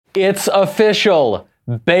It's official.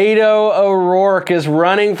 Beto O'Rourke is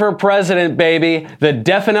running for president, baby. The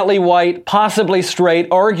definitely white, possibly straight,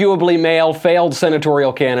 arguably male, failed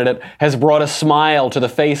senatorial candidate has brought a smile to the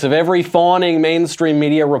face of every fawning mainstream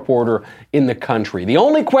media reporter in the country. The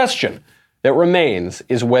only question that remains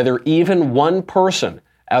is whether even one person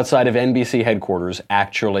outside of NBC headquarters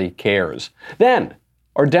actually cares. Then,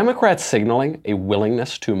 are Democrats signaling a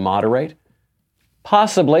willingness to moderate?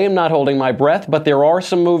 Possibly. I'm not holding my breath, but there are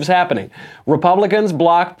some moves happening. Republicans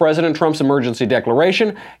block President Trump's emergency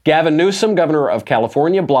declaration. Gavin Newsom, governor of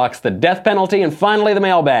California, blocks the death penalty. And finally, the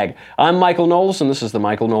mailbag. I'm Michael Knowles, and this is The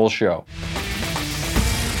Michael Knowles Show.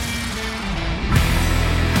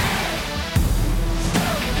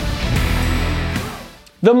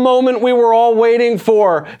 The moment we were all waiting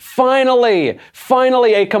for. Finally,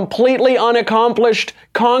 a completely unaccomplished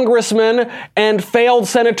congressman and failed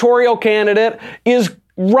senatorial candidate is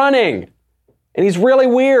running. And he's really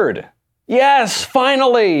weird. Yes,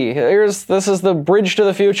 finally. This is the bridge to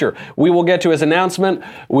the future. We will get to his announcement.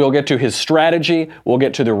 We'll get to his strategy. We'll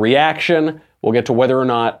get to the reaction. We'll get to whether or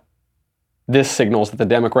not this signals that the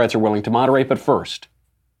Democrats are willing to moderate. But first,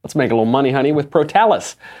 let's make a little money, honey, with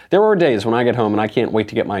Protalis. There are days when I get home and I can't wait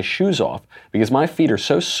to get my shoes off because my feet are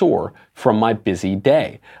so sore from my busy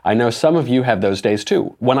day. I know some of you have those days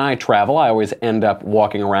too. When I travel, I always end up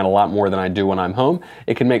walking around a lot more than I do when I'm home.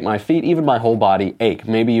 It can make my feet, even my whole body, ache.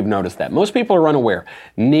 Maybe you've noticed that. Most people are unaware.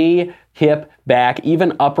 Knee, hip, back,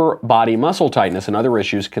 even upper body muscle tightness and other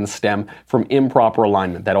issues can stem from improper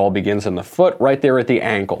alignment. That all begins in the foot, right there at the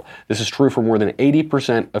ankle. This is true for more than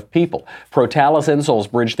 80% of people. Protalis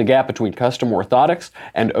insoles bridge the gap between custom orthotics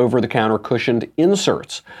and over-the-counter cushioned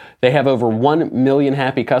inserts. They have over 1 million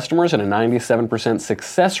happy customers and a 97%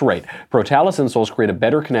 success rate. Protalis insoles create a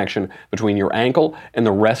better connection between your ankle and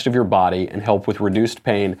the rest of your body and help with reduced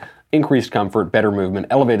pain, increased comfort, better movement,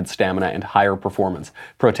 elevated stamina, and higher performance.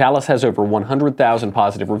 Protalis has over 100,000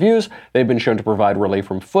 positive reviews. They've been shown to provide relief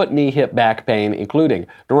from foot, knee, hip, back pain, including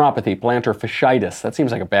neuropathy, plantar fasciitis, that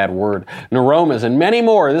seems like a bad word, neuromas, and many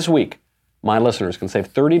more. This week, my listeners can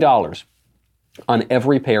save $30 on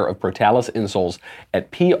every pair of Protalis insoles at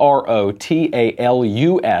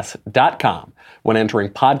protalus.com when entering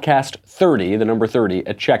podcast 30, the number 30,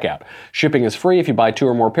 at checkout. Shipping is free. If you buy 2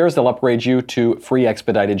 or more pairs, they'll upgrade you to free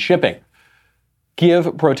expedited shipping. Give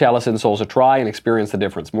Protalis insoles a try and experience the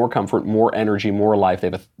difference. More comfort, more energy, more life. They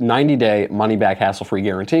have a 90-day money-back, hassle-free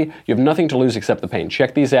guarantee. You have nothing to lose except the pain.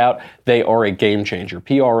 Check these out. They are a game changer.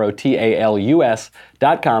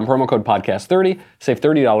 protalus.com, promo code podcast30. Save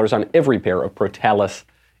 $30 on every pair of Protalis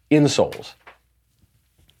insoles.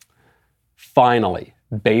 Finally,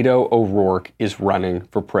 Beto O'Rourke is running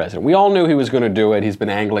for president. We all knew he was going to do it. He's been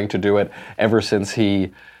angling to do it ever since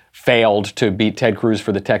he failed to beat Ted Cruz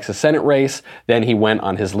for the Texas Senate race. Then he went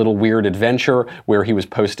on his little weird adventure where he was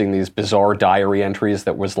posting these bizarre diary entries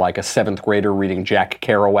that was like a 7th grader reading Jack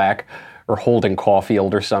Kerouac or Holden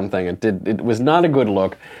Caulfield or something. It was not a good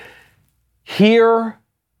look. Here,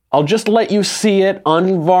 I'll just let you see it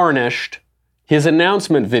unvarnished, his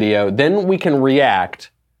announcement video. Then we can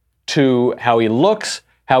react to how he looks,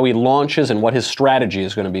 how he launches, and what his strategy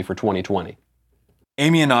is going to be for 2020.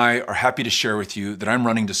 Amy and I are happy to share with you that I'm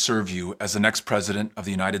running to serve you as the next president of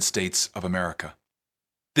the United States of America.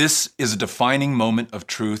 This is a defining moment of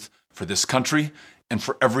truth for this country and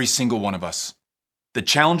for every single one of us. The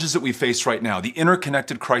challenges that we face right now, the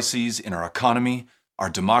interconnected crises in our economy, our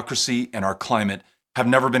democracy, and our climate have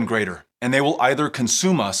never been greater, and they will either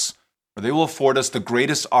consume us or they will afford us the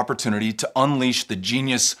greatest opportunity to unleash the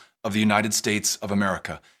genius of the United States of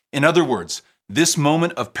America. In other words, this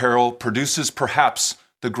moment of peril produces perhaps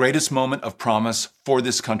the greatest moment of promise for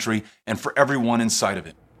this country and for everyone inside of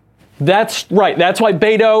it. That's right. That's why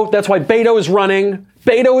Beto is running.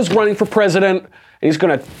 Beto is running for president. And he's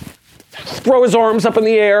going to throw his arms up in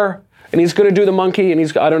the air and he's going to do the monkey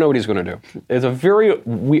and I don't know what he's going to do. It's a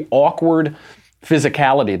very awkward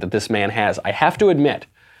physicality that this man has. I have to admit,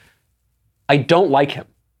 I don't like him.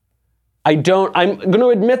 I'm going to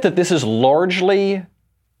admit that this is largely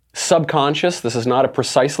subconscious. This is not a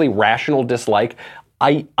precisely rational dislike.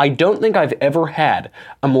 I don't think I've ever had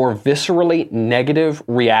a more viscerally negative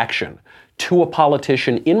reaction to a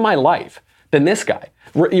politician in my life than this guy.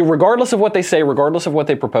 Regardless of what they say, regardless of what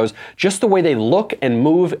they propose, just the way they look and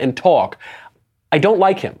move and talk, I don't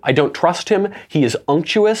like him. I don't trust him. He is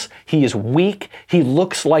unctuous. He is weak. He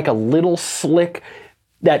looks like a little slick,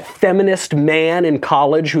 that feminist man in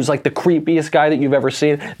college who's like the creepiest guy that you've ever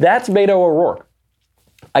seen. That's Beto O'Rourke.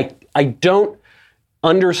 I don't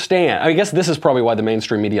understand. I guess this is probably why the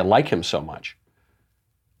mainstream media like him so much.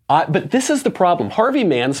 But this is the problem. Harvey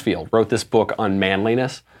Mansfield wrote this book on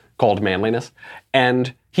manliness. called manliness.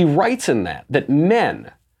 And he writes in that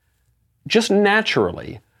men, just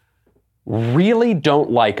naturally, really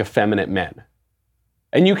don't like effeminate men.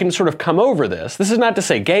 And you can sort of come over this. This is not to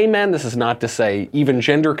say gay men. This is not to say even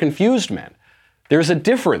gender-confused men. There's a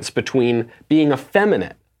difference between being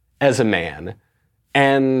effeminate as a man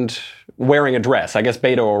and wearing a dress. I guess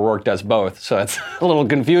Beto O'Rourke does both, so it's a little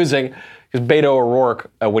confusing. Because Beto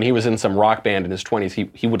O'Rourke, when he was in some rock band in his 20s,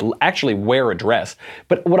 he would actually wear a dress.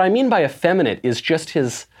 But what I mean by effeminate is just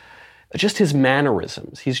his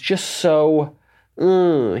mannerisms. He's just so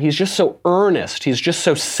earnest. He's just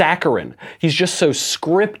so saccharine. He's just so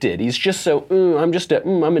scripted. He's just so,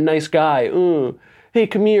 I'm a nice guy. Hey,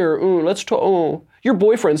 come here. Let's talk. Your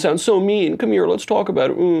boyfriend sounds so mean. Come here. Let's talk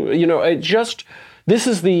about it.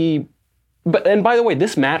 And by the way,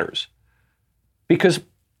 this matters. Because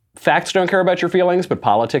facts don't care about your feelings, but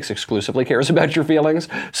politics exclusively cares about your feelings.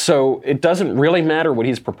 So it doesn't really matter what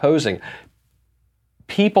he's proposing.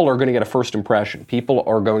 People are going to get a first impression. People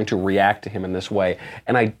are going to react to him in this way.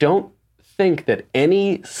 And I don't think that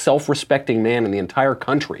any self-respecting man in the entire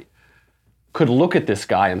country could look at this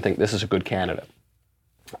guy and think this is a good candidate.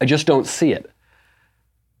 I just don't see it.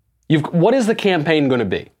 What is the campaign going to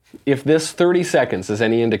be? If this 30 seconds is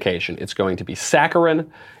any indication, it's going to be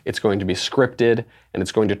saccharine, it's going to be scripted, and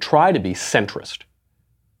it's going to try to be centrist.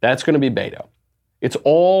 That's going to be Beto.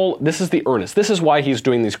 This is the earnest. This is why he's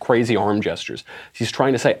doing these crazy arm gestures. He's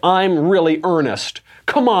trying to say, I'm really earnest.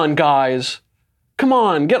 Come on, guys. Come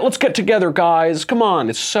on, let's get together, guys. Come on.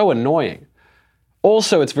 It's so annoying.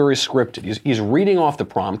 Also, it's very scripted. He's reading off the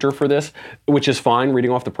prompter for this, which is fine.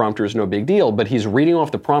 Reading off the prompter is no big deal, but he's reading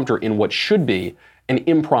off the prompter in what should be an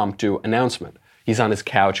impromptu announcement. He's on his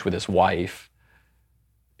couch with his wife.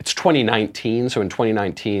 It's 2019, so in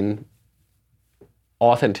 2019,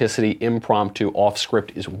 authenticity, impromptu, off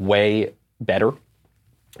script is way better.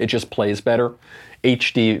 It just plays better.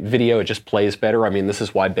 HD video, it just plays better. I mean, this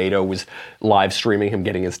is why Beto was live streaming him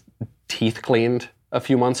getting his teeth cleaned a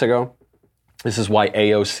few months ago. This is why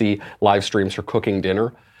AOC live streams her cooking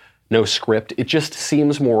dinner. No script. It just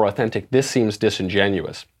seems more authentic. This seems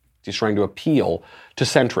disingenuous. He's trying to appeal to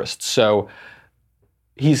centrists. So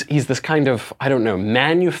he's this kind of,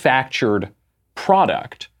 manufactured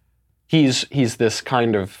product. He's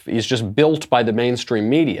just built by the mainstream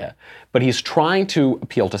media, but he's trying to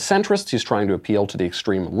appeal to centrists. He's trying to appeal to the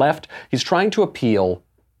extreme left. He's trying to appeal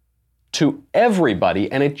to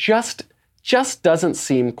everybody, and it just doesn't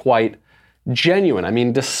seem quite genuine. I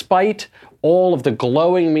mean, despite all of the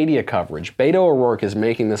glowing media coverage, Beto O'Rourke is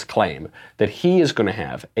making this claim that he is going to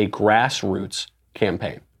have a grassroots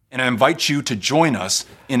campaign. And I invite you to join us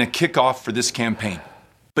in a kickoff for this campaign.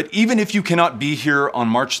 But even if you cannot be here on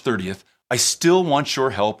March 30th, I still want your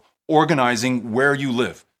help organizing where you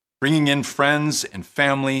live, bringing in friends and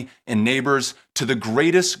family and neighbors to the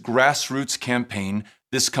greatest grassroots campaign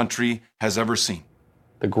this country has ever seen.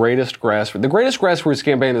 The greatest grassroots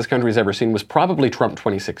campaign this country has ever seen was probably Trump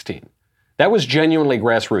 2016. That was genuinely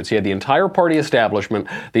grassroots. He had the entire party establishment,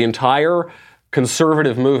 the entire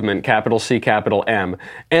conservative movement, capital C, capital M,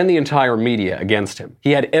 and the entire media against him.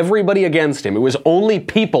 He had everybody against him. It was only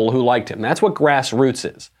people who liked him. That's what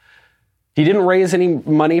grassroots is. He didn't raise any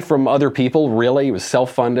money from other people, really. He was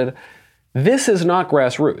self-funded. This is not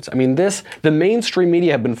grassroots. I mean, the mainstream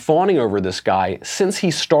media have been fawning over this guy since he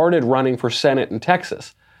started running for Senate in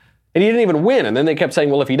Texas. And he didn't even win. And then they kept saying,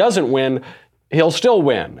 well, if he doesn't win, he'll still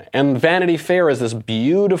win. And Vanity Fair has this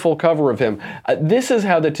beautiful cover of him. This is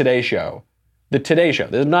how the Today Show, this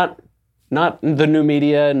is not the new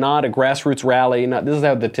media, not a grassroots rally. This is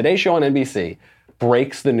how the Today Show on NBC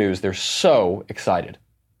breaks the news. They're so excited.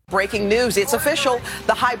 Breaking news, it's official.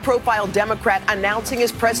 The high-profile Democrat announcing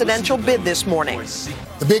his presidential bid this morning.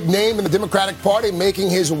 The big name in the Democratic Party making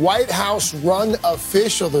his White House run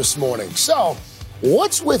official this morning. So,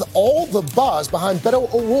 what's with all the buzz behind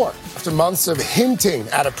Beto O'Rourke? After months of hinting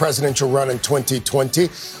at a presidential run in 2020,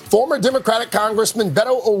 former Democratic Congressman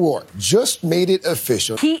Beto O'Rourke just made it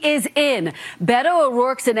official. He is in. Beto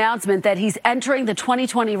O'Rourke's announcement that he's entering the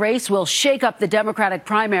 2020 race will shake up the Democratic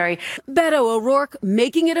primary. Beto O'Rourke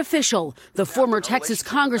making it official. The former Texas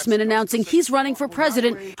congressman announcing he's running for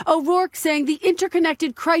president. O'Rourke saying the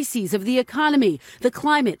interconnected crises of the economy, the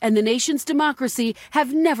climate, and the nation's democracy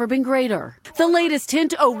have never been greater. The latest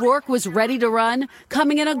hint O'Rourke was ready to run,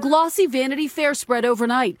 coming in a glossy Vanity Fair spread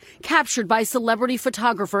overnight, captured by celebrity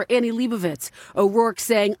photographer Annie Leibovitz. O'Rourke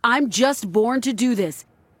saying, I'm just born to do this.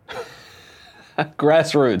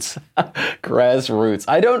 Grassroots. Grassroots.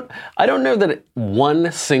 I don't know that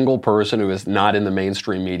one single person who is not in the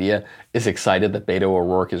mainstream media is excited that Beto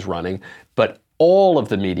O'Rourke is running, but All of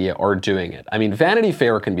the media are doing it. I mean, Vanity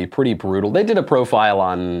Fair can be pretty brutal. They've done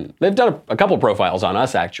a couple profiles on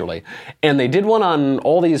us, actually. And they did one on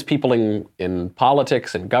all these people in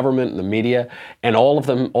politics and government and the media. And all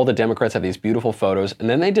the Democrats have these beautiful photos. And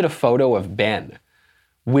then they did a photo of Ben,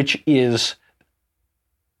 which is,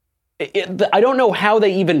 I don't know how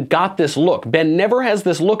they even got this look. Ben never has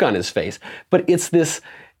this look on his face, but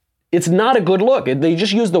it's not a good look. They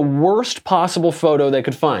just used the worst possible photo they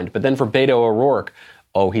could find. But then for Beto O'Rourke,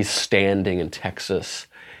 he's standing in Texas.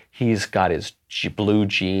 He's got his blue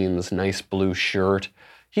jeans, nice blue shirt.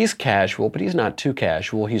 He's casual, but he's not too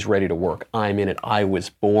casual. He's ready to work. I'm in it. I was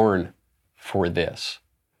born for this.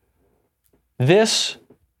 This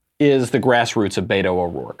is the grassroots of Beto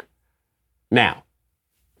O'Rourke. Now,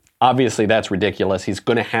 obviously, that's ridiculous. He's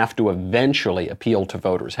going to have to eventually appeal to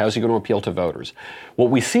voters. How is he going to appeal to voters?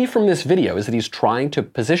 What we see from this video is that he's trying to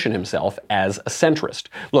position himself as a centrist.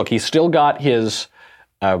 Look, he's still got his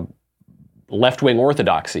left-wing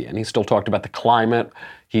orthodoxy, and he still talked about the climate.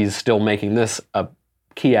 He's still making this a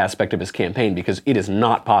key aspect of his campaign because it is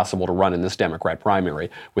not possible to run in this Democrat primary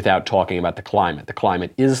without talking about the climate. The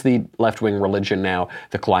climate is the left-wing religion now.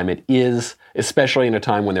 The climate is, especially in a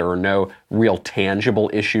time when there are no real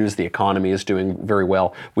tangible issues, the economy is doing very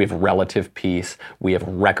well. We have relative peace. We have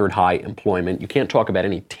record high employment. You can't talk about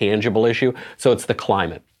any tangible issue, so it's the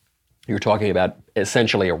climate. You're talking about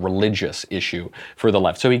essentially a religious issue for the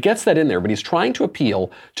left. So he gets that in there, but he's trying to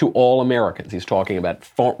appeal to all Americans. He's talking about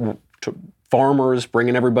farmers,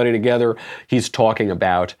 bringing everybody together. He's talking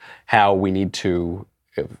about how we need to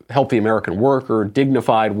help the American worker,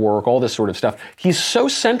 dignified work, all this sort of stuff. He's so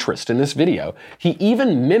centrist in this video. He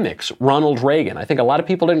even mimics Ronald Reagan. I think a lot of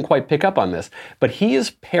people didn't quite pick up on this, but he is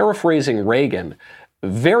paraphrasing Reagan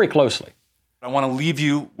very closely. I want to leave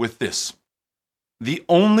you with this. The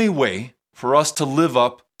only way for us to live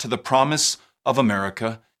up to the promise of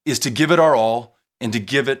America is to give it our all and to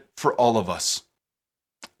give it for all of us.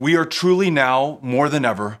 We are truly now, more than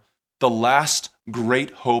ever, the last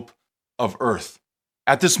great hope of Earth.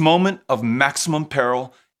 At this moment of maximum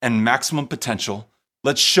peril and maximum potential,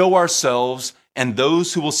 let's show ourselves and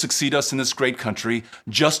those who will succeed us in this great country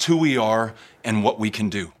just who we are and what we can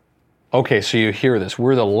do. Okay, so you hear this.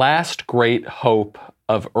 We're the last great hope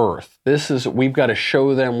of Earth. We've got to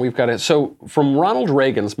show them, so from Ronald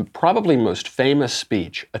Reagan's probably most famous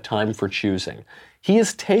speech, A Time for Choosing, he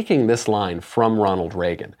is taking this line from Ronald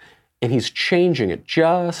Reagan, and he's changing it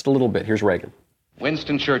just a little bit. Here's Reagan.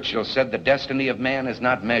 Winston Churchill said the destiny of man is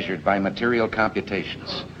not measured by material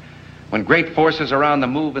computations. When great forces are on the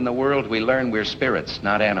move in the world, we learn we're spirits,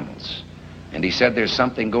 not animals. And he said there's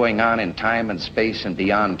something going on in time and space and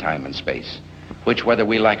beyond time and space, which, whether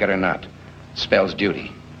we like it or not, spells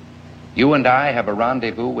duty. You and I have a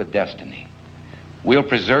rendezvous with destiny. We'll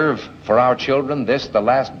preserve for our children this, the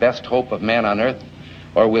last best hope of man on earth,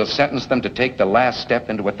 or we'll sentence them to take the last step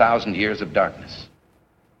into 1,000 years of darkness.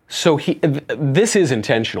 So this is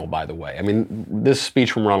intentional, by the way. I mean, this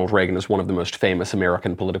speech from Ronald Reagan is one of the most famous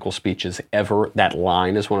American political speeches ever. That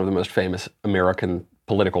line is one of the most famous American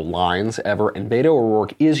political lines ever. And Beto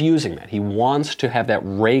O'Rourke is using that. He wants to have that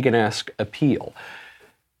Reagan-esque appeal.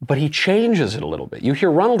 But he changes it a little bit. You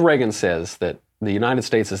hear Ronald Reagan says that the United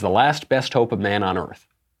States is the last best hope of man on earth.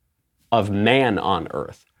 Of man on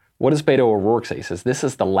earth. What does Beto O'Rourke say? He says, this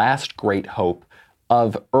is the last great hope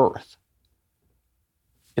of Earth.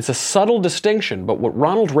 It's a subtle distinction, but what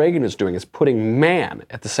Ronald Reagan is doing is putting man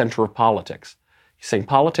at the center of politics. He's saying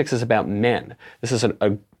politics is about men. This is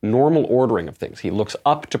a normal ordering of things. He looks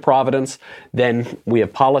up to Providence, then we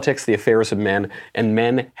have politics, the affairs of men, and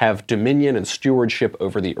men have dominion and stewardship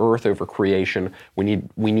over the earth, over creation. We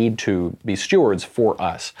need to be stewards for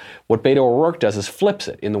us. What Beto O'Rourke does is flips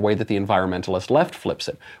it in the way that the environmentalist left flips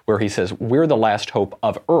it, where he says, we're the last hope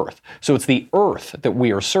of Earth. So it's the earth that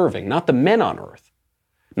we are serving, not the men on Earth.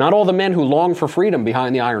 Not all the men who long for freedom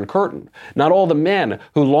behind the Iron Curtain. Not all the men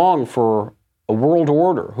who long for a world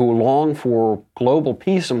order, who long for global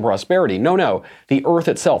peace and prosperity. No, the earth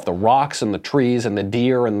itself, the rocks and the trees and the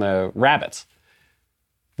deer and the rabbits.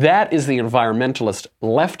 That is the environmentalist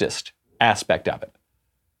leftist aspect of it.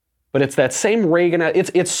 But it's that same Reagan,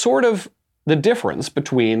 it's sort of the difference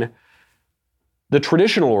between the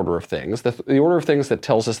traditional order of things, the order of things that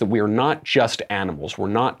tells us that we are not just animals, we're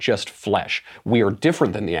not just flesh. We are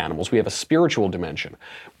different than the animals. We have a spiritual dimension.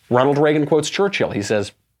 Ronald Reagan quotes Churchill. He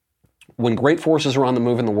says, when great forces are on the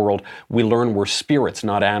move in the world, we learn we're spirits,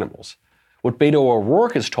 not animals. What Beto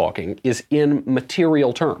O'Rourke is talking is in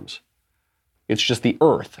material terms. It's just the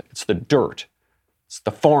earth, it's the dirt, it's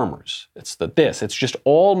the farmers, it's it's just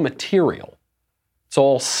all material. It's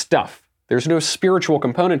all stuff. There's no spiritual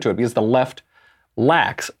component to it because the left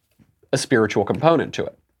lacks a spiritual component to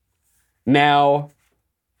it. Now,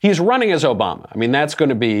 he's running as Obama. I mean, that's going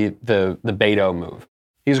to be the Beto move.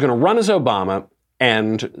 He's going to run as Obama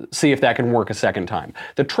and see if that can work a second time.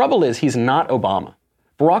 The trouble is he's not Obama.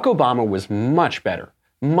 Barack Obama was much better,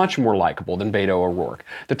 much more likable than Beto O'Rourke.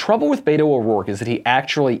 The trouble with Beto O'Rourke is that he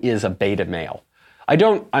actually is a beta male.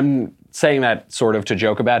 I'm saying that sort of to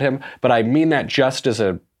joke about him, but I mean that just as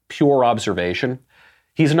a pure observation.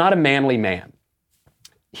 He's not a manly man.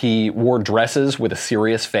 He wore dresses with a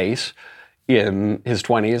serious face in his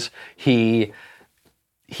 20s.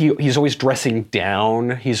 He's always dressing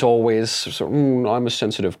down. He's always, I'm a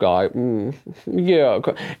sensitive guy. Yeah.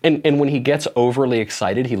 And when he gets overly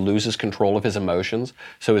excited, he loses control of his emotions.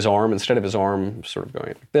 So his arm, instead of his arm sort of going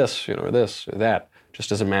like this, or this, or that,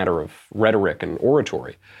 just as a matter of rhetoric and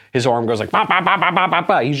oratory, his arm goes like, bah, bah, bah, bah, bah, bah,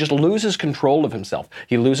 bah. He just loses control of himself.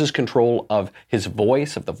 He loses control of his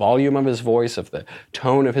voice, of the volume of his voice, of the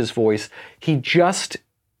tone of his voice. He just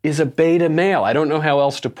is a beta male. I don't know how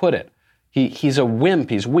else to put it. He's a wimp.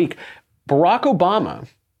 He's weak. Barack Obama,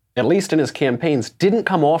 at least in his campaigns, didn't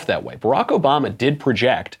come off that way. Barack Obama did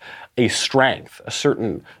project a strength, a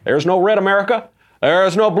certain, there's no red America,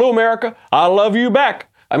 there's no blue America, I love you back.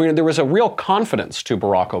 I mean, there was a real confidence to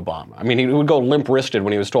Barack Obama. I mean, he would go limp-wristed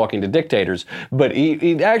when he was talking to dictators, but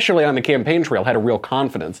he actually on the campaign trail had a real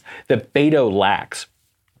confidence that Beto lacks.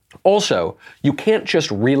 Also, you can't just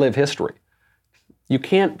relive history. You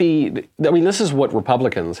can't be, I mean, this is what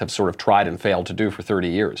Republicans have sort of tried and failed to do for 30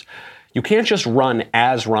 years. You can't just run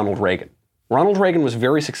as Ronald Reagan. Ronald Reagan was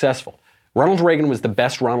very successful. Ronald Reagan was the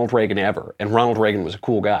best Ronald Reagan ever, and Ronald Reagan was a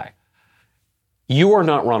cool guy. You are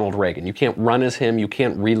not Ronald Reagan. You can't run as him. You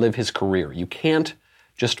can't relive his career. You can't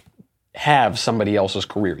just have somebody else's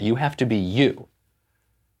career. You have to be you.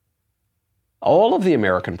 All of the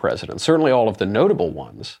American presidents, certainly all of the notable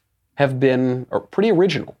ones, have been pretty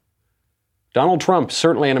original. Donald Trump,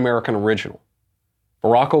 certainly an American original.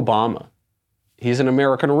 Barack Obama, he's an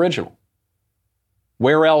American original.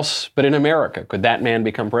 Where else but in America could that man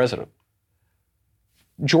become president?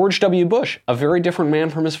 George W. Bush, a very different man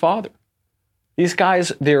from his father. These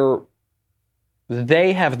guys,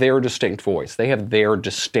 they have their distinct voice. They have their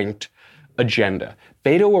distinct agenda.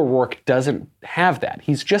 Beto O'Rourke doesn't have that.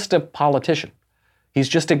 He's just a politician. He's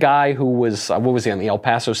just a guy who was, what was he, on the El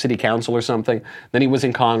Paso City Council or something? Then he was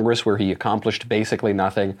in Congress where he accomplished basically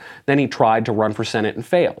nothing. Then he tried to run for Senate and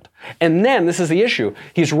failed. And then, this is the issue,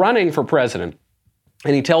 he's running for president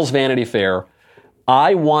and he tells Vanity Fair,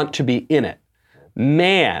 I want to be in it.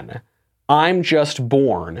 Man, I'm just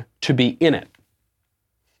born to be in it.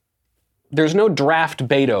 There's no draft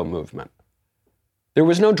Beto movement. There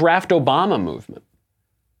was no draft Obama movement.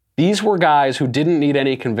 These were guys who didn't need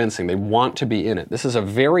any convincing. They want to be in it. This is a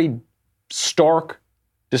very stark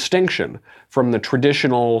distinction from the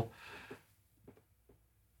traditional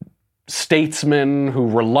statesman who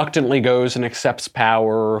reluctantly goes and accepts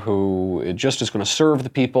power, who just is going to serve the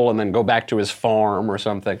people and then go back to his farm or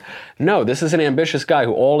something. No, this is an ambitious guy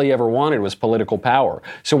who all he ever wanted was political power.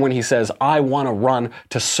 So when he says, I want to run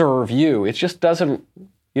to serve you, it just doesn't,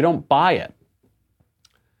 you don't buy it.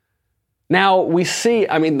 Now, we see,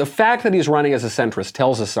 I mean, the fact that he's running as a centrist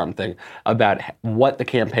tells us something about what the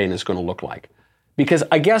campaign is going to look like. Because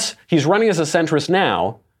I guess he's running as a centrist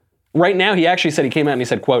now. Right now, he actually said, he came out and he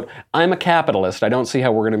said, quote, I'm a capitalist. I don't see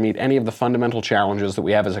how we're going to meet any of the fundamental challenges that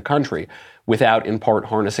we have as a country without, in part,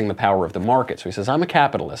 harnessing the power of the market. So he says, I'm a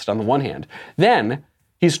capitalist on the one hand. Then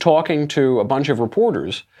he's talking to a bunch of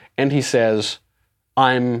reporters and he says,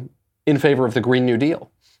 I'm in favor of the Green New Deal.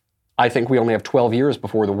 I think we only have 12 years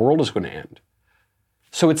before the world is going to end.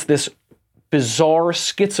 So it's this bizarre,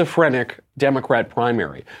 schizophrenic Democrat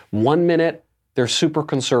primary. 1 minute, they're super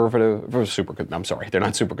conservative. I'm sorry, they're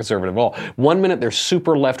not super conservative at all. 1 minute, they're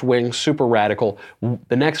super left-wing, super radical.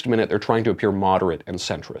 The next minute, they're trying to appear moderate and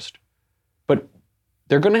centrist. But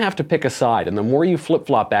they're going to have to pick a side. And the more you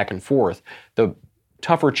flip-flop back and forth, the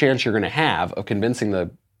tougher chance you're going to have of convincing the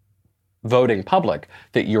voting public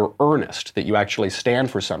that you're earnest, that you actually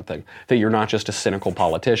stand for something, that you're not just a cynical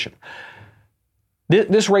politician.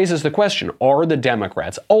 This raises the question, are the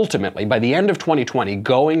Democrats ultimately, by the end of 2020,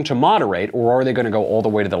 going to moderate, or are they going to go all the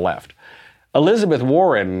way to the left? Elizabeth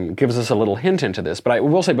Warren gives us a little hint into this, but I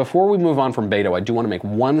will say before we move on from Beto, I do want to make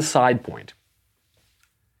one side point.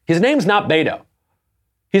 His name's not Beto.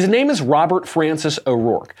 His name is Robert Francis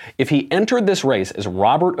O'Rourke. If he entered this race as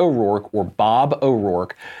Robert O'Rourke or Bob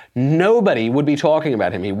O'Rourke, nobody would be talking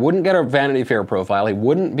about him. He wouldn't get a Vanity Fair profile. He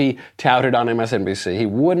wouldn't be touted on MSNBC. He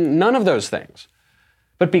wouldn't, none of those things.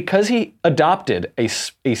 But because he adopted a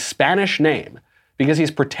Spanish name, because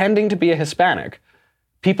he's pretending to be a Hispanic,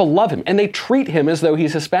 People love him, and they treat him as though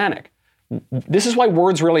he's Hispanic. This is why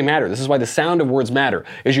words really matter. This is why the sound of words matter,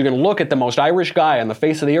 is you can look at the most Irish guy on the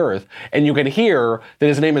face of the earth, and you can hear that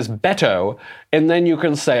his name is Beto, and then you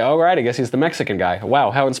can say, all right, I guess he's the Mexican guy.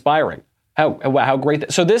 Wow, how inspiring. How great.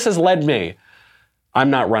 So this has led me. I'm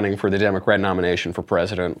not running for the Democrat nomination for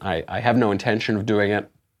president. I have no intention of doing it,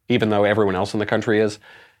 even though everyone else in the country is.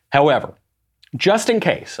 However, just in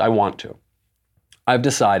case I want to, I've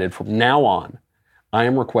decided from now on, I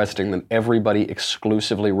am requesting that everybody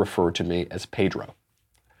exclusively refer to me as Pedro.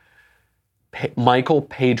 Michael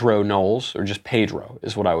Pedro Knowles, or just Pedro,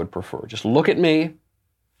 is what I would prefer. Just look at me,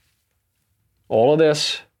 all of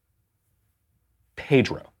this,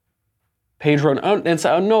 Pedro. Pedro, and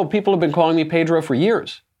so, no, people have been calling me Pedro for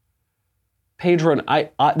years. Pedro, and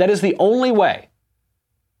that is the only way,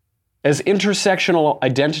 as intersectional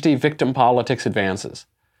identity victim politics advances.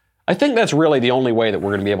 I think that's really the only way that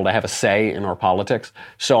we're going to be able to have a say in our politics.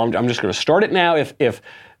 So I'm just going to start it now. If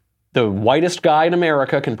the whitest guy in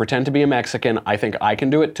America can pretend to be a Mexican, I think I can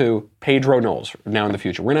do it too. Pedro Knowles, now in the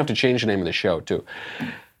future. We're going to have to change the name of the show too.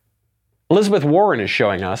 Elizabeth Warren is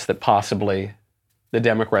showing us that possibly the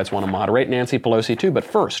Democrats want to moderate Nancy Pelosi too. But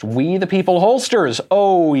first, We the People holsters.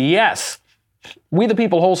 Oh, yes. We the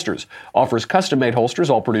People Holsters offers custom-made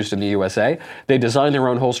holsters, all produced in the USA. They design their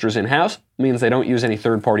own holsters in-house, means they don't use any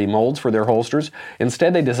third-party molds for their holsters.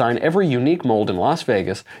 Instead, they design every unique mold in Las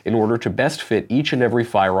Vegas in order to best fit each and every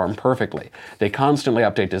firearm perfectly. They constantly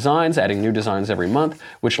update designs, adding new designs every month,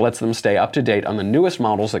 which lets them stay up to date on the newest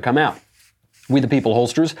models that come out. We the People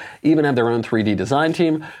holsters even have their own 3D design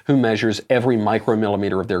team who measures every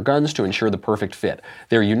micromillimeter of their guns to ensure the perfect fit.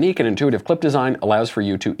 Their unique and intuitive clip design allows for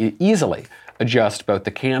you to easily adjust both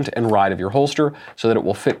the cant and ride of your holster so that it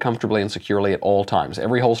will fit comfortably and securely at all times.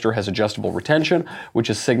 Every holster has adjustable retention,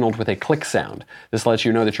 which is signaled with a click sound. This lets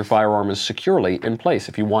you know that your firearm is securely in place.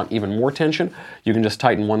 If you want even more tension, you can just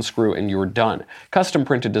tighten one screw and you're done. Custom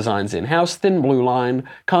printed designs in-house, thin blue line,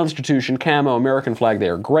 Constitution, camo, American flag, they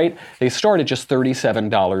are great. They start at just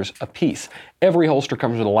 $37 a piece. Every holster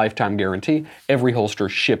comes with a lifetime guarantee. Every holster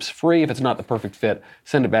ships free. If it's not the perfect fit,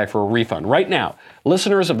 send it back for a refund. Right now,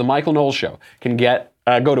 listeners of The Michael Knowles Show can go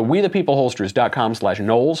to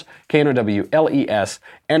wethepeopleholsters.com/Knowles, Knowles,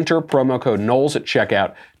 enter promo code Knowles at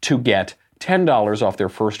checkout to get $10 off their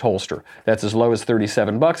first holster. That's as low as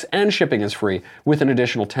 $37, and shipping is free with an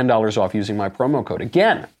additional $10 off using my promo code.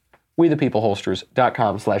 Again,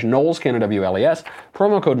 wethepeopleholsters.com/Knowles, Knowles,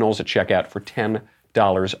 promo code Knowles at checkout for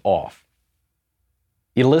 $10 off.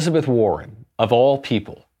 Elizabeth Warren, of all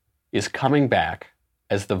people, is coming back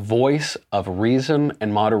as the voice of reason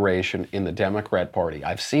and moderation in the Democrat Party.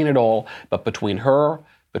 I've seen it all, but between her,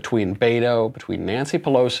 between Beto, between Nancy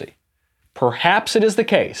Pelosi, perhaps it is the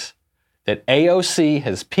case that AOC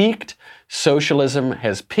has peaked, socialism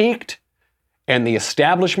has peaked, and the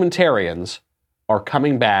establishmentarians are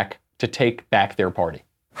coming back to take back their party.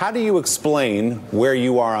 How do you explain where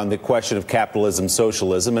you are on the question of capitalism,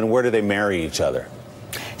 socialism, and where do they marry each other?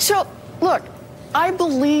 So, look, I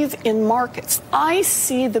believe in markets. I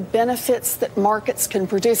see the benefits that markets can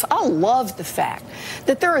produce. I love the fact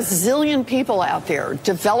that there are a zillion people out there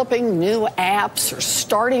developing new apps or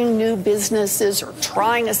starting new businesses or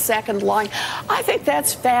trying a second line. I think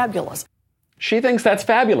that's fabulous. She thinks that's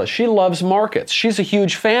fabulous. She loves markets. She's a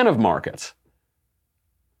huge fan of markets.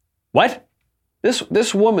 What?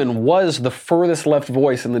 This woman was the furthest left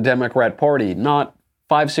voice in the Democrat Party not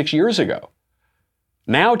 5-6 years ago.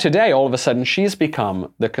 Now today, all of a sudden, she's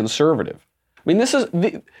become the conservative. I mean,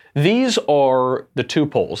 these are the two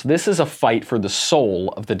poles. This is a fight for the soul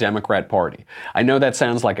of the Democrat Party. I know that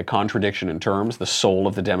sounds like a contradiction in terms, the soul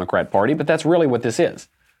of the Democrat Party, but that's really what this is.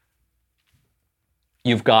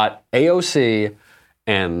 You've got AOC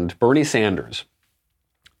and Bernie Sanders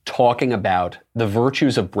talking about the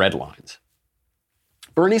virtues of breadlines.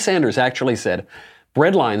 Bernie Sanders actually said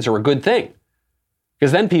breadlines are a good thing,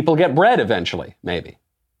 because then people get bread eventually, maybe.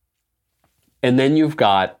 And then you've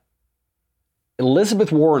got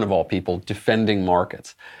Elizabeth Warren, of all people, defending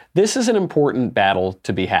markets. This is an important battle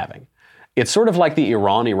to be having. It's sort of like the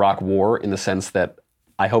Iran-Iraq war in the sense that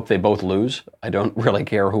I hope they both lose. I don't really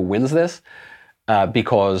care who wins this,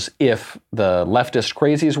 because if the leftist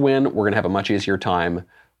crazies win, we're going to have a much easier time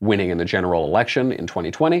winning in the general election in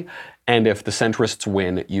 2020. And if the centrists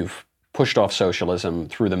win, you've pushed off socialism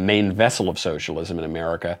through the main vessel of socialism in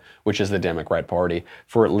America, which is the Democrat Party,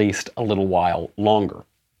 for at least a little while longer.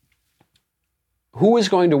 Who is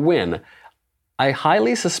going to win? I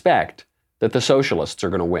highly suspect that the socialists are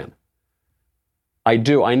going to win. I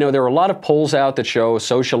do. I know there are a lot of polls out that show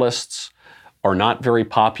socialists are not very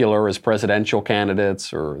popular as presidential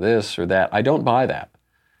candidates or this or that. I don't buy that.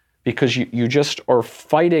 because you just are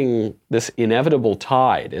fighting this inevitable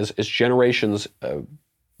tide as generations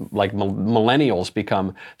like millennials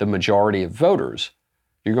become the majority of voters.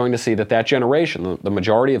 You're going to see that generation, the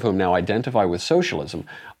majority of whom now identify with socialism,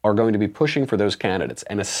 are going to be pushing for those candidates.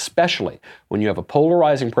 And especially when you have a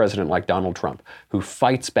polarizing president like Donald Trump, who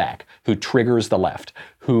fights back, who triggers the left,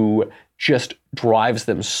 who just drives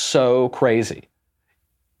them so crazy,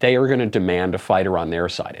 they are going to demand a fighter on their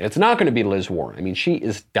side. And it's not going to be Liz Warren. I mean, she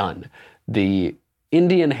is done. The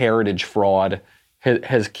Indian heritage fraud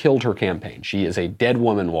has killed her campaign. She is a dead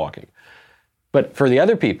woman walking. But for the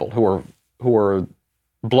other people who are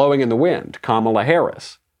blowing in the wind, Kamala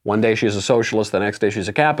Harris, one day she's a socialist, the next day she's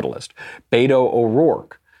a capitalist. Beto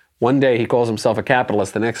O'Rourke, one day he calls himself a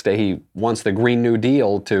capitalist, the next day he wants the Green New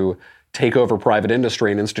Deal to take over private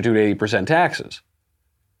industry and institute 80% taxes.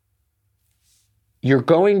 You're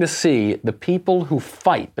going to see the people who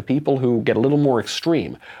fight, the people who get a little more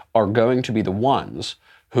extreme, are going to be the ones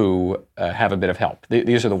who have a bit of help.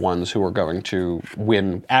 These are the ones who are going to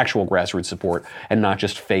win actual grassroots support and not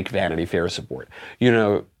just fake Vanity Fair support. You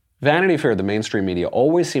know, Vanity Fair, the mainstream media,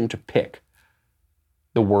 always seem to pick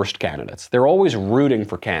the worst candidates. They're always rooting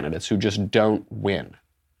for candidates who just don't win.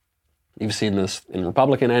 You've seen this in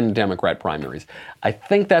Republican and Democrat primaries. I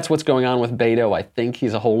think that's what's going on with Beto. I think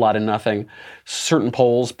he's a whole lot of nothing. Certain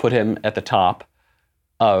polls put him at the top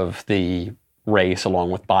of the race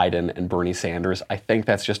along with Biden and Bernie Sanders. I think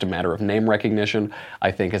that's just a matter of name recognition.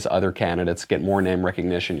 I think as other candidates get more name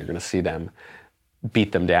recognition, you're going to see them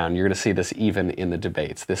beat them down. You're going to see this even in the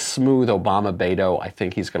debates. This smooth Obama Beto, I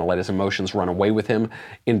think he's going to let his emotions run away with him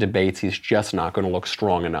in debates. He's just not going to look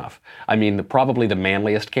strong enough. I mean, probably the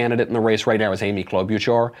manliest candidate in the race right now is Amy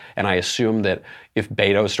Klobuchar, and I assume that if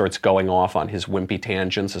Beto starts going off on his wimpy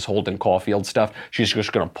tangents, his Holden Caulfield stuff, she's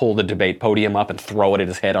just going to pull the debate podium up and throw it at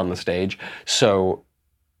his head on the stage. So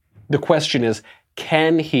the question is,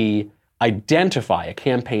 can he identify a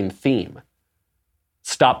campaign theme?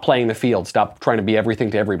 Stop playing the field. Stop trying to be everything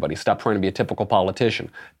to everybody. Stop trying to be a typical politician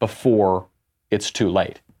before it's too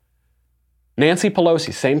late. Nancy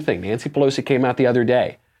Pelosi, same thing. Nancy Pelosi came out the other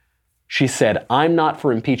day. She said, I'm not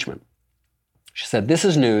for impeachment. She said, this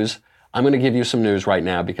is news. I'm going to give you some news right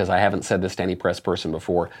now because I haven't said this to any press person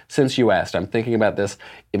before. Since you asked, I'm thinking about this.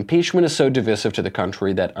 Impeachment is so divisive to the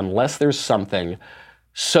country that unless there's something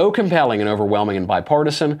so compelling and overwhelming and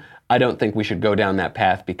bipartisan, I don't think we should go down that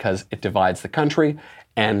path because it divides the country,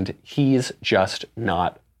 and he's just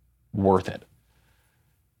not worth it.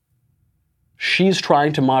 She's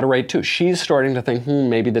trying to moderate too. She's starting to think,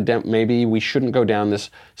 maybe we shouldn't go down this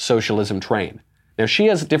socialism train. Now, she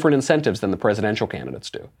has different incentives than the presidential candidates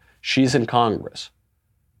do. She's in Congress.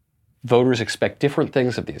 Voters expect different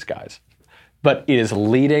things of these guys. But it is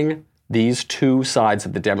leading these two sides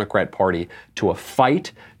of the Democrat Party to a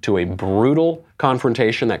fight, to a brutal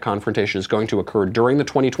confrontation. That confrontation is going to occur during the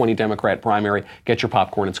 2020 Democrat primary. Get your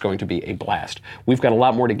popcorn. It's going to be a blast. We've got a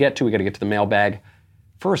lot more to get to. We've got to get to the mailbag.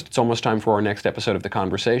 First, it's almost time for our next episode of The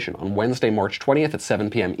Conversation. On Wednesday, March 20th at 7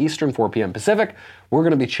 p.m. Eastern, 4 p.m. Pacific, we're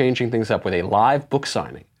going to be changing things up with a live book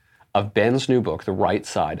signing of Ben's new book, The Right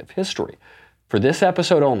Side of History. For this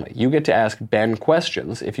episode only, you get to ask Ben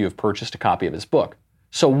questions if you have purchased a copy of his book.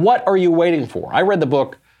 So what are you waiting for? I read the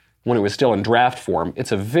book when it was still in draft form.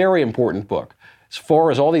 It's a very important book. As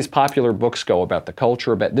far as all these popular books go about the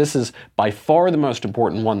culture, but this is by far the most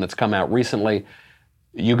important one that's come out recently.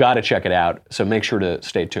 You got to check it out, so make sure to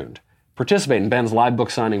stay tuned. Participate in Ben's live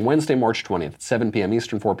book signing Wednesday, March 20th at 7 p.m.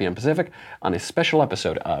 Eastern, 4 p.m. Pacific on a special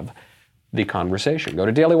episode of The Conversation. Go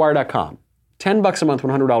to dailywire.com. $10 a month,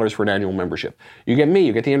 $100 for an annual membership. You get me,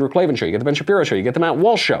 you get the Andrew Klavan Show, you get the Ben Shapiro Show, you get the Matt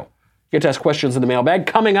Walsh Show. You get to ask questions in the mailbag.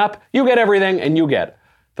 Coming up, you get everything, and you get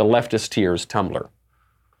the Leftist Tears tumbler.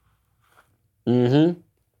 Ooh,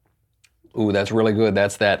 that's really good.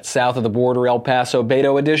 That's that south of the border El Paso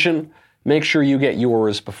Beto edition. Make sure you get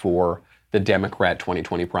yours before the Democrat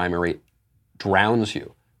 2020 primary drowns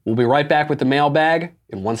you. We'll be right back with the mailbag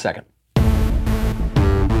in 1 second.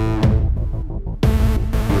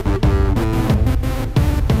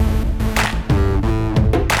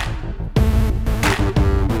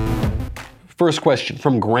 First question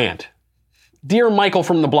from Grant. Dear Michael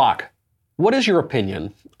from the block, what is your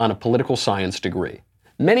opinion on a political science degree?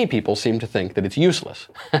 Many people seem to think that it's useless.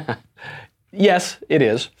 Yes, it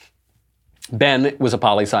is. Ben was a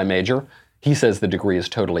poli-sci major. He says the degree is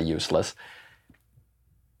totally useless.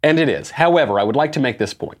 And it is. However, I would like to make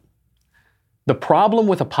this point. The problem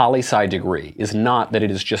with a poli-sci degree is not that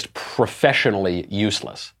it is just professionally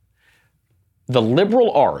useless. The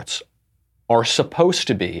liberal arts are supposed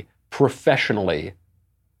to be professionally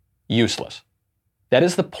useless. That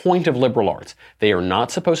is the point of liberal arts. They are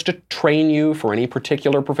not supposed to train you for any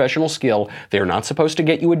particular professional skill. They are not supposed to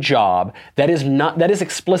get you a job. That is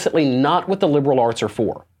explicitly not what the liberal arts are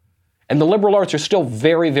for. And the liberal arts are still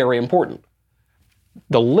very, very important.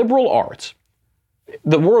 The liberal arts,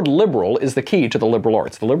 the word liberal is the key to the liberal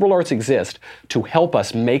arts. The liberal arts exist to help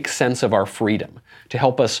us make sense of our freedom, to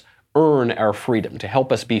help us earn our freedom, to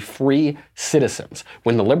help us be free citizens.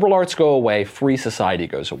 When the liberal arts go away, free society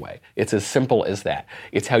goes away. It's as simple as that.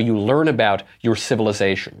 It's how you learn about your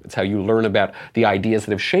civilization. It's how you learn about the ideas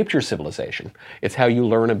that have shaped your civilization. It's how you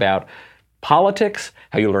learn about politics,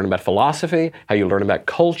 how you learn about philosophy, how you learn about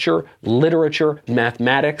culture, literature,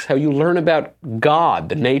 mathematics, how you learn about God,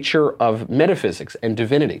 the nature of metaphysics and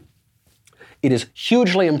divinity. It is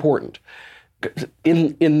hugely important.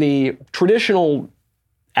 In the traditional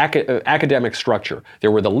academic structure, there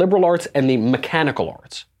were the liberal arts and the mechanical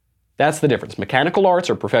arts. That's the difference. Mechanical arts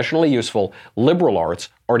are professionally useful. Liberal arts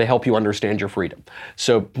are to help you understand your freedom.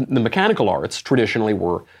 So the mechanical arts traditionally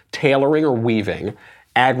were tailoring or weaving,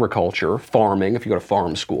 agriculture, farming, if you go to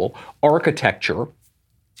farm school, architecture,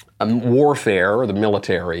 warfare, or the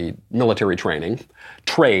military training,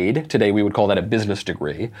 trade, today we would call that a business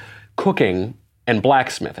degree, cooking, and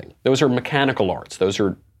blacksmithing. Those are mechanical arts. Those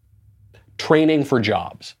are training for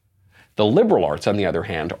jobs. The liberal arts, on the other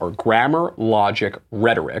hand, are grammar, logic,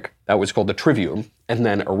 rhetoric, that was called the trivium, and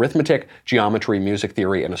then arithmetic, geometry, music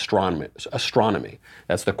theory, and astronomy.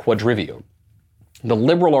 That's the quadrivium. The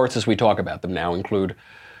liberal arts, as we talk about them now, include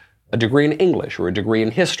a degree in English, or a degree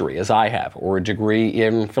in history, as I have, or a degree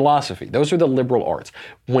in philosophy. Those are the liberal arts.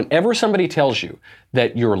 Whenever somebody tells you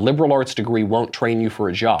that your liberal arts degree won't train you for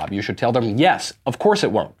a job, you should tell them, yes, of course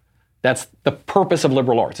it won't. That's the purpose of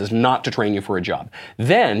liberal arts, is not to train you for a job.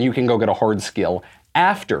 Then you can go get a hard skill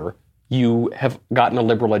after you have gotten a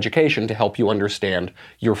liberal education to help you understand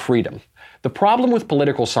your freedom. The problem with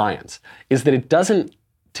political science is that it doesn't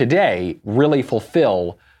today really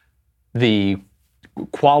fulfill the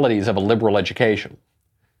qualities of a liberal education.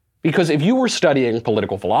 Because if you were studying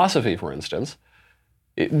political philosophy, for instance,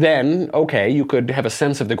 then, okay, you could have a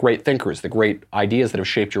sense of the great thinkers, the great ideas that have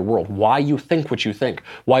shaped your world, why you think what you think,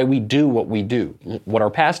 why we do what we do, what our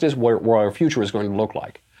past is, where our future is going to look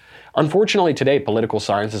like. Unfortunately, today, political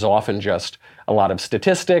science is often just a lot of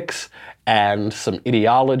statistics and some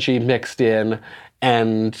ideology mixed in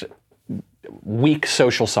and weak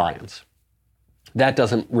social science. That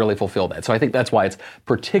doesn't really fulfill that. So I think that's why it's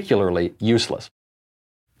particularly useless.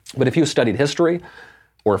 But if you studied history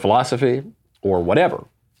or philosophy or whatever,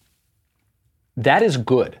 that is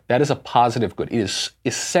good. That is a positive good. It is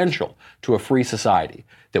essential to a free society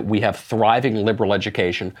that we have thriving liberal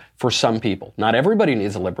education for some people. Not everybody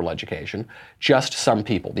needs a liberal education, just some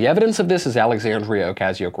people. The evidence of this is Alexandria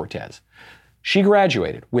Ocasio-Cortez. She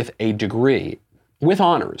graduated with a degree, with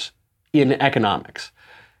honors, in economics.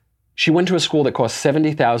 She went to a school that cost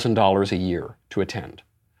 $70,000 a year to attend.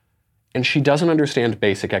 And she doesn't understand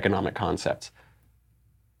basic economic concepts.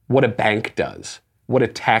 What a bank does, what a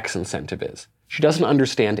tax incentive is. She doesn't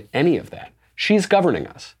understand any of that. She's governing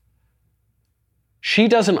us. She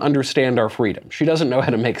doesn't understand our freedom. She doesn't know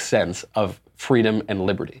how to make sense of freedom and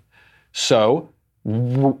liberty. So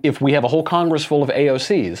if we have a whole Congress full of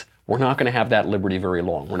AOCs, we're not going to have that liberty very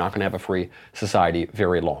long. We're not going to have a free society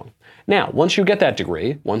very long. Now, once you get that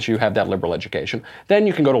degree, once you have that liberal education, then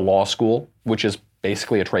you can go to law school, which is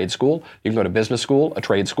basically a trade school. You can go to business school, a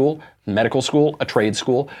trade school, medical school, a trade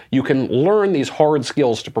school. You can learn these hard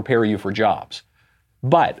skills to prepare you for jobs.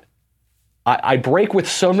 But I break with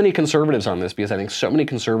so many conservatives on this because I think so many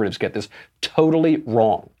conservatives get this totally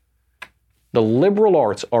wrong. The liberal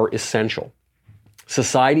arts are essential.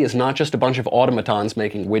 Society is not just a bunch of automatons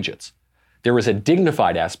making widgets. There is a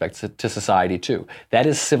dignified aspect to society too. That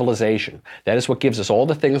is civilization. That is what gives us all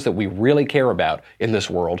the things that we really care about in this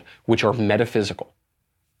world, which are metaphysical.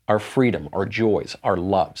 Our freedom, our joys, our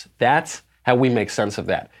loves. That's how we make sense of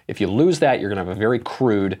that. If you lose that, you're going to have a very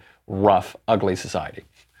crude, rough, ugly society.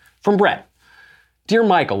 From Brett. Dear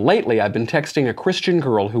Michael, lately I've been texting a Christian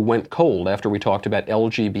girl who went cold after we talked about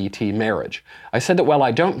LGBT marriage. I said that while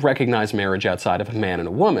I don't recognize marriage outside of a man and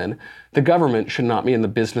a woman, the government should not be in the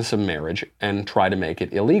business of marriage and try to make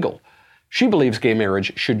it illegal. She believes gay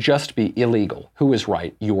marriage should just be illegal. Who is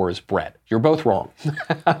right? Yours, Brett. You're both wrong.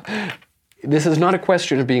 This is not a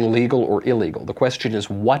question of being legal or illegal. The question is,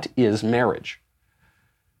 what is marriage?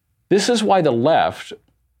 This is why the left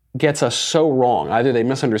gets us so wrong. Either they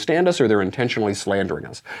misunderstand us or they're intentionally slandering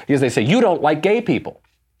us. Because they say, you don't like gay people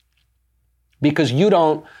because you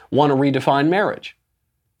don't want to redefine marriage.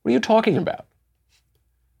 What are you talking about?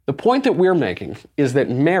 The point that we're making is that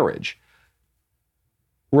marriage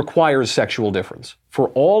requires sexual difference. For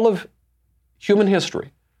all of human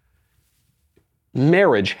history,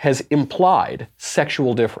 marriage has implied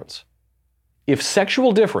sexual difference. If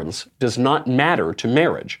sexual difference does not matter to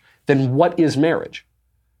marriage, then what is marriage?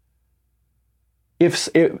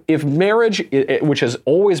 If marriage, which has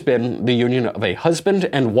always been the union of a husband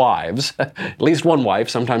and wives, at least one wife,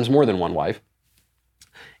 sometimes more than one wife,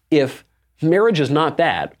 if marriage is not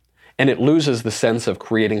that, and it loses the sense of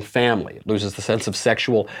creating family, it loses the sense of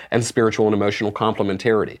sexual and spiritual and emotional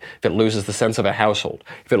complementarity, if it loses the sense of a household,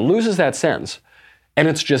 if it loses that sense, and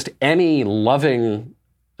it's just any loving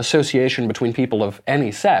association between people of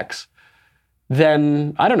any sex,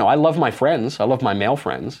 then, I don't know, I love my friends, I love my male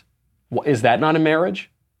friends. Is that not a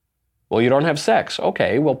marriage? Well, you don't have sex.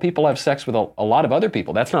 Okay, well, people have sex with a lot of other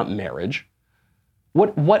people. That's not marriage.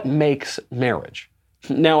 What makes marriage?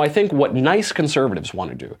 Now, I think what nice conservatives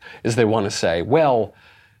want to do is they want to say, well,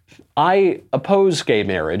 I oppose gay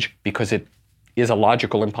marriage because it is a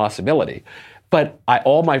logical impossibility. But I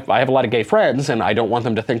have a lot of gay friends, and I don't want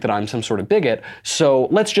them to think that I'm some sort of bigot, so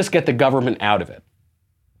let's just get the government out of it.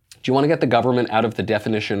 Do you want to get the government out of the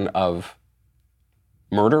definition of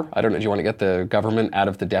murder? I don't know. Do you want to get the government out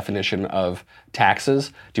of the definition of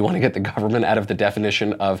taxes? Do you want to get the government out of the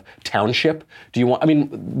definition of township?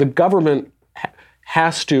 The government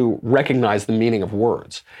has to recognize the meaning of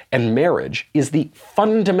words. And marriage is the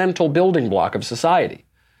fundamental building block of society.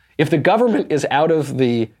 If the government is out of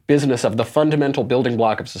the business of the fundamental building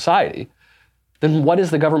block of society, then what does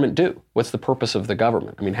the government do? What's the purpose of the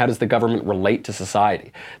government? I mean, how does the government relate to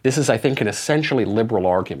society? This is, I think, an essentially liberal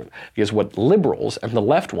argument, because what liberals and the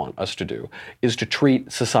left want us to do is to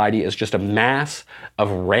treat society as just a mass of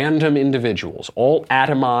random individuals, all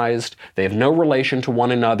atomized. They have no relation to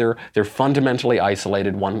one another. They're fundamentally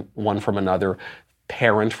isolated one from another,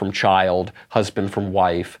 parent from child, husband from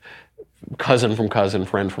wife, cousin from cousin,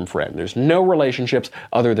 friend from friend. There's no relationships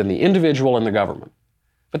other than the individual and the government.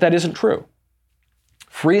 But that isn't true.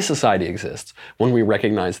 Free society exists when we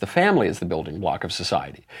recognize the family as the building block of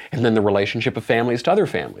society, and then the relationship of families to other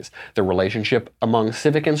families, the relationship among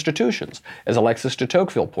civic institutions, as Alexis de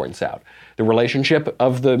Tocqueville points out, the relationship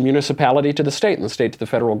of the municipality to the state and the state to the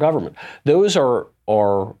federal government. Those are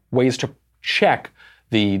ways to check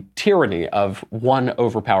the tyranny of one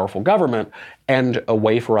overpowerful government, and a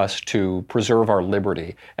way for us to preserve our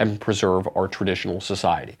liberty and preserve our traditional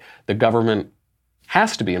society. The government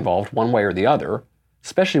has to be involved one way or the other,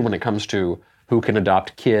 especially when it comes to who can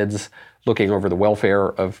adopt kids, looking over the welfare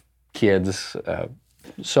of kids,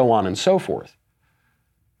 so on and so forth.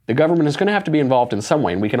 The government is going to have to be involved in some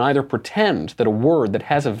way, and we can either pretend that a word that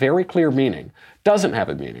has a very clear meaning doesn't have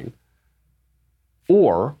a meaning,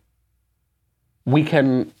 or we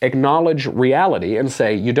can acknowledge reality and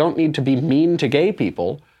say, you don't need to be mean to gay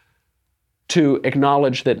people to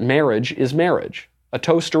acknowledge that marriage is marriage. A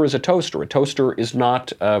toaster is a toaster. A toaster is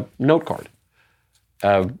not a note card.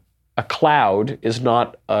 A cloud is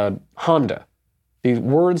not a Honda. These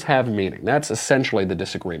words have meaning. That's essentially the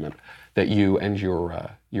disagreement that you and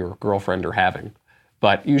your girlfriend are having.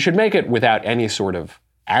 But you should make it without any sort of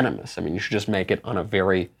animus. I mean, you should just make it on a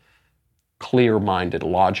very clear-minded,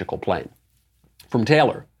 logical plane. From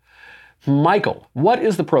Taylor, Michael, what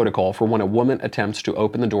is the protocol for when a woman attempts to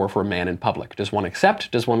open the door for a man in public? Does one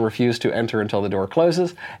accept? Does one refuse to enter until the door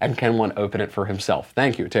closes? And can one open it for himself?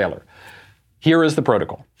 Thank you, Taylor. Here is the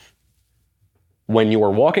protocol. When you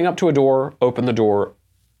are walking up to a door, open the door,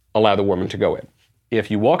 allow the woman to go in.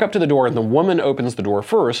 If you walk up to the door and the woman opens the door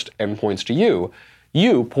first and points to you,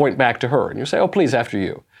 you point back to her and you say, oh, please, after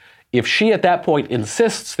you. If she at that point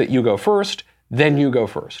insists that you go first, then you go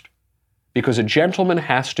first. Because a gentleman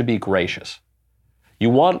has to be gracious. You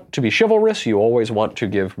want to be chivalrous, you always want to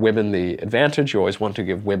give women the advantage, you always want to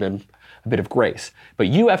give women a bit of grace. But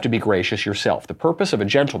you have to be gracious yourself. The purpose of a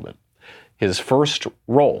gentleman, his first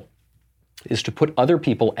role, is to put other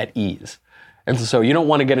people at ease. And so you don't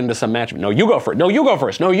want to get into some match. No, you go first. No, you go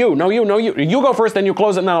first. No, you. No, you. No, you. You go first, then you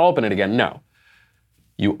close it, and then I'll open it again. No.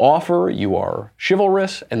 You offer, you are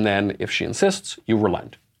chivalrous, and then if she insists, you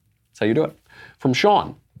relent. That's how you do it. From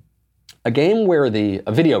Sean. A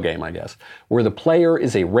video game, I guess, where the player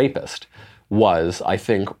is a rapist was, I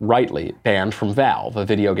think, rightly banned from Valve, a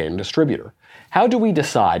video game distributor. How do we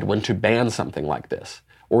decide when to ban something like this?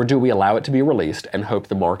 Or do we allow it to be released and hope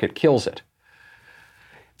the market kills it?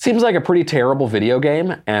 It seems like a pretty terrible video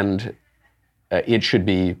game, and it should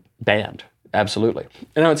be banned, absolutely.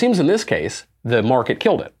 And now it seems in this case, the market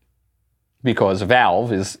killed it. Because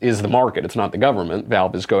Valve is the market, it's not the government.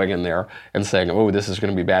 Valve is going in there and saying, oh, this is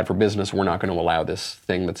going to be bad for business, we're not going to allow this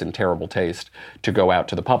thing that's in terrible taste to go out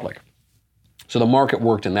to the public. So the market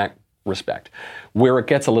worked in that respect. Where it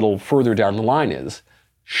gets a little further down the line is,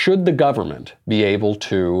 should the government be able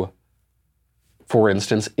to, for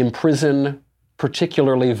instance, imprison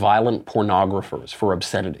particularly violent pornographers for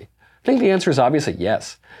obscenity? I think the answer is obviously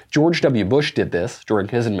yes. George W. Bush did this during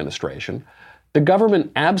his administration. The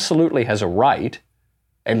government absolutely has a right,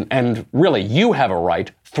 and really you have a right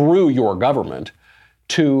through your government,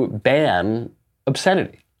 to ban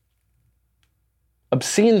obscenity.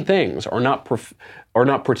 Obscene things are not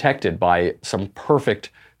protected by some perfect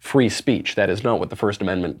free speech. That is not what the First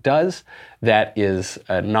Amendment does. That is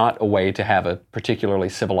not a way to have a particularly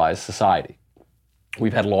civilized society.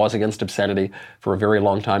 We've had laws against obscenity for a very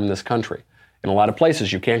long time in this country. In a lot of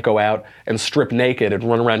places, you can't go out and strip naked and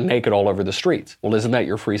run around naked all over the streets. Well, isn't that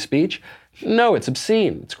your free speech? No, it's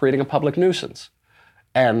obscene. It's creating a public nuisance.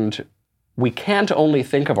 And we can't only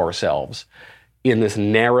think of ourselves in this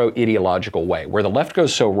narrow ideological way. Where the left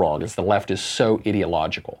goes so wrong is the left is so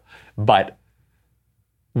ideological. But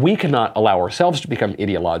we cannot allow ourselves to become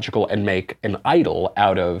ideological and make an idol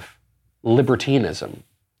out of libertinism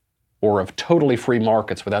or of totally free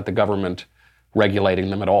markets without the government regulating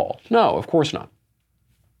them at all. No, of course not.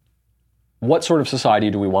 What sort of society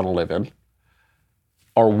do we want to live in?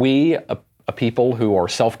 Are we a people who are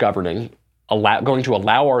self-governing, going to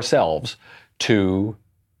allow ourselves to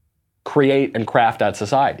create and craft that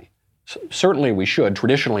society? Certainly we should.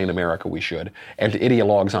 Traditionally in America we should. And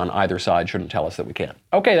ideologues on either side shouldn't tell us that we can't.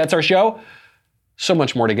 Okay, that's our show. So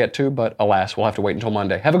much more to get to, but alas, we'll have to wait until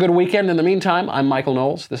Monday. Have a good weekend. In the meantime, I'm Michael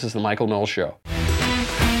Knowles. This is The Michael Knowles Show.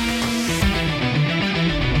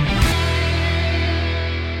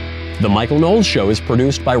 The Michael Knowles Show is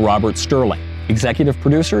produced by Robert Sterling. Executive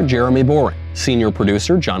producer, Jeremy Boring. Senior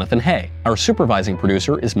producer, Jonathan Hay. Our supervising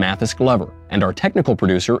producer is Mathis Glover. And our technical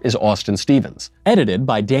producer is Austin Stevens. Edited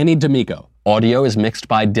by Danny D'Amico. Audio is mixed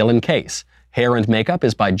by Dylan Case. Hair and makeup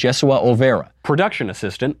is by Jesua Olvera. Production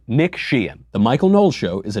assistant, Nick Sheehan. The Michael Knowles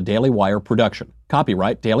Show is a Daily Wire production.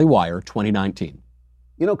 Copyright Daily Wire 2019.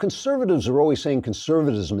 You know, conservatives are always saying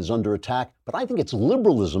conservatism is under attack, but I think it's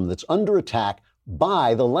liberalism that's under attack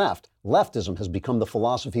by the left. Leftism has become the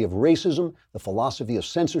philosophy of racism, the philosophy of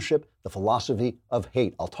censorship, the philosophy of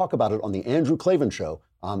hate. I'll talk about it on The Andrew Klavan Show.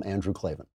 I'm Andrew Klavan.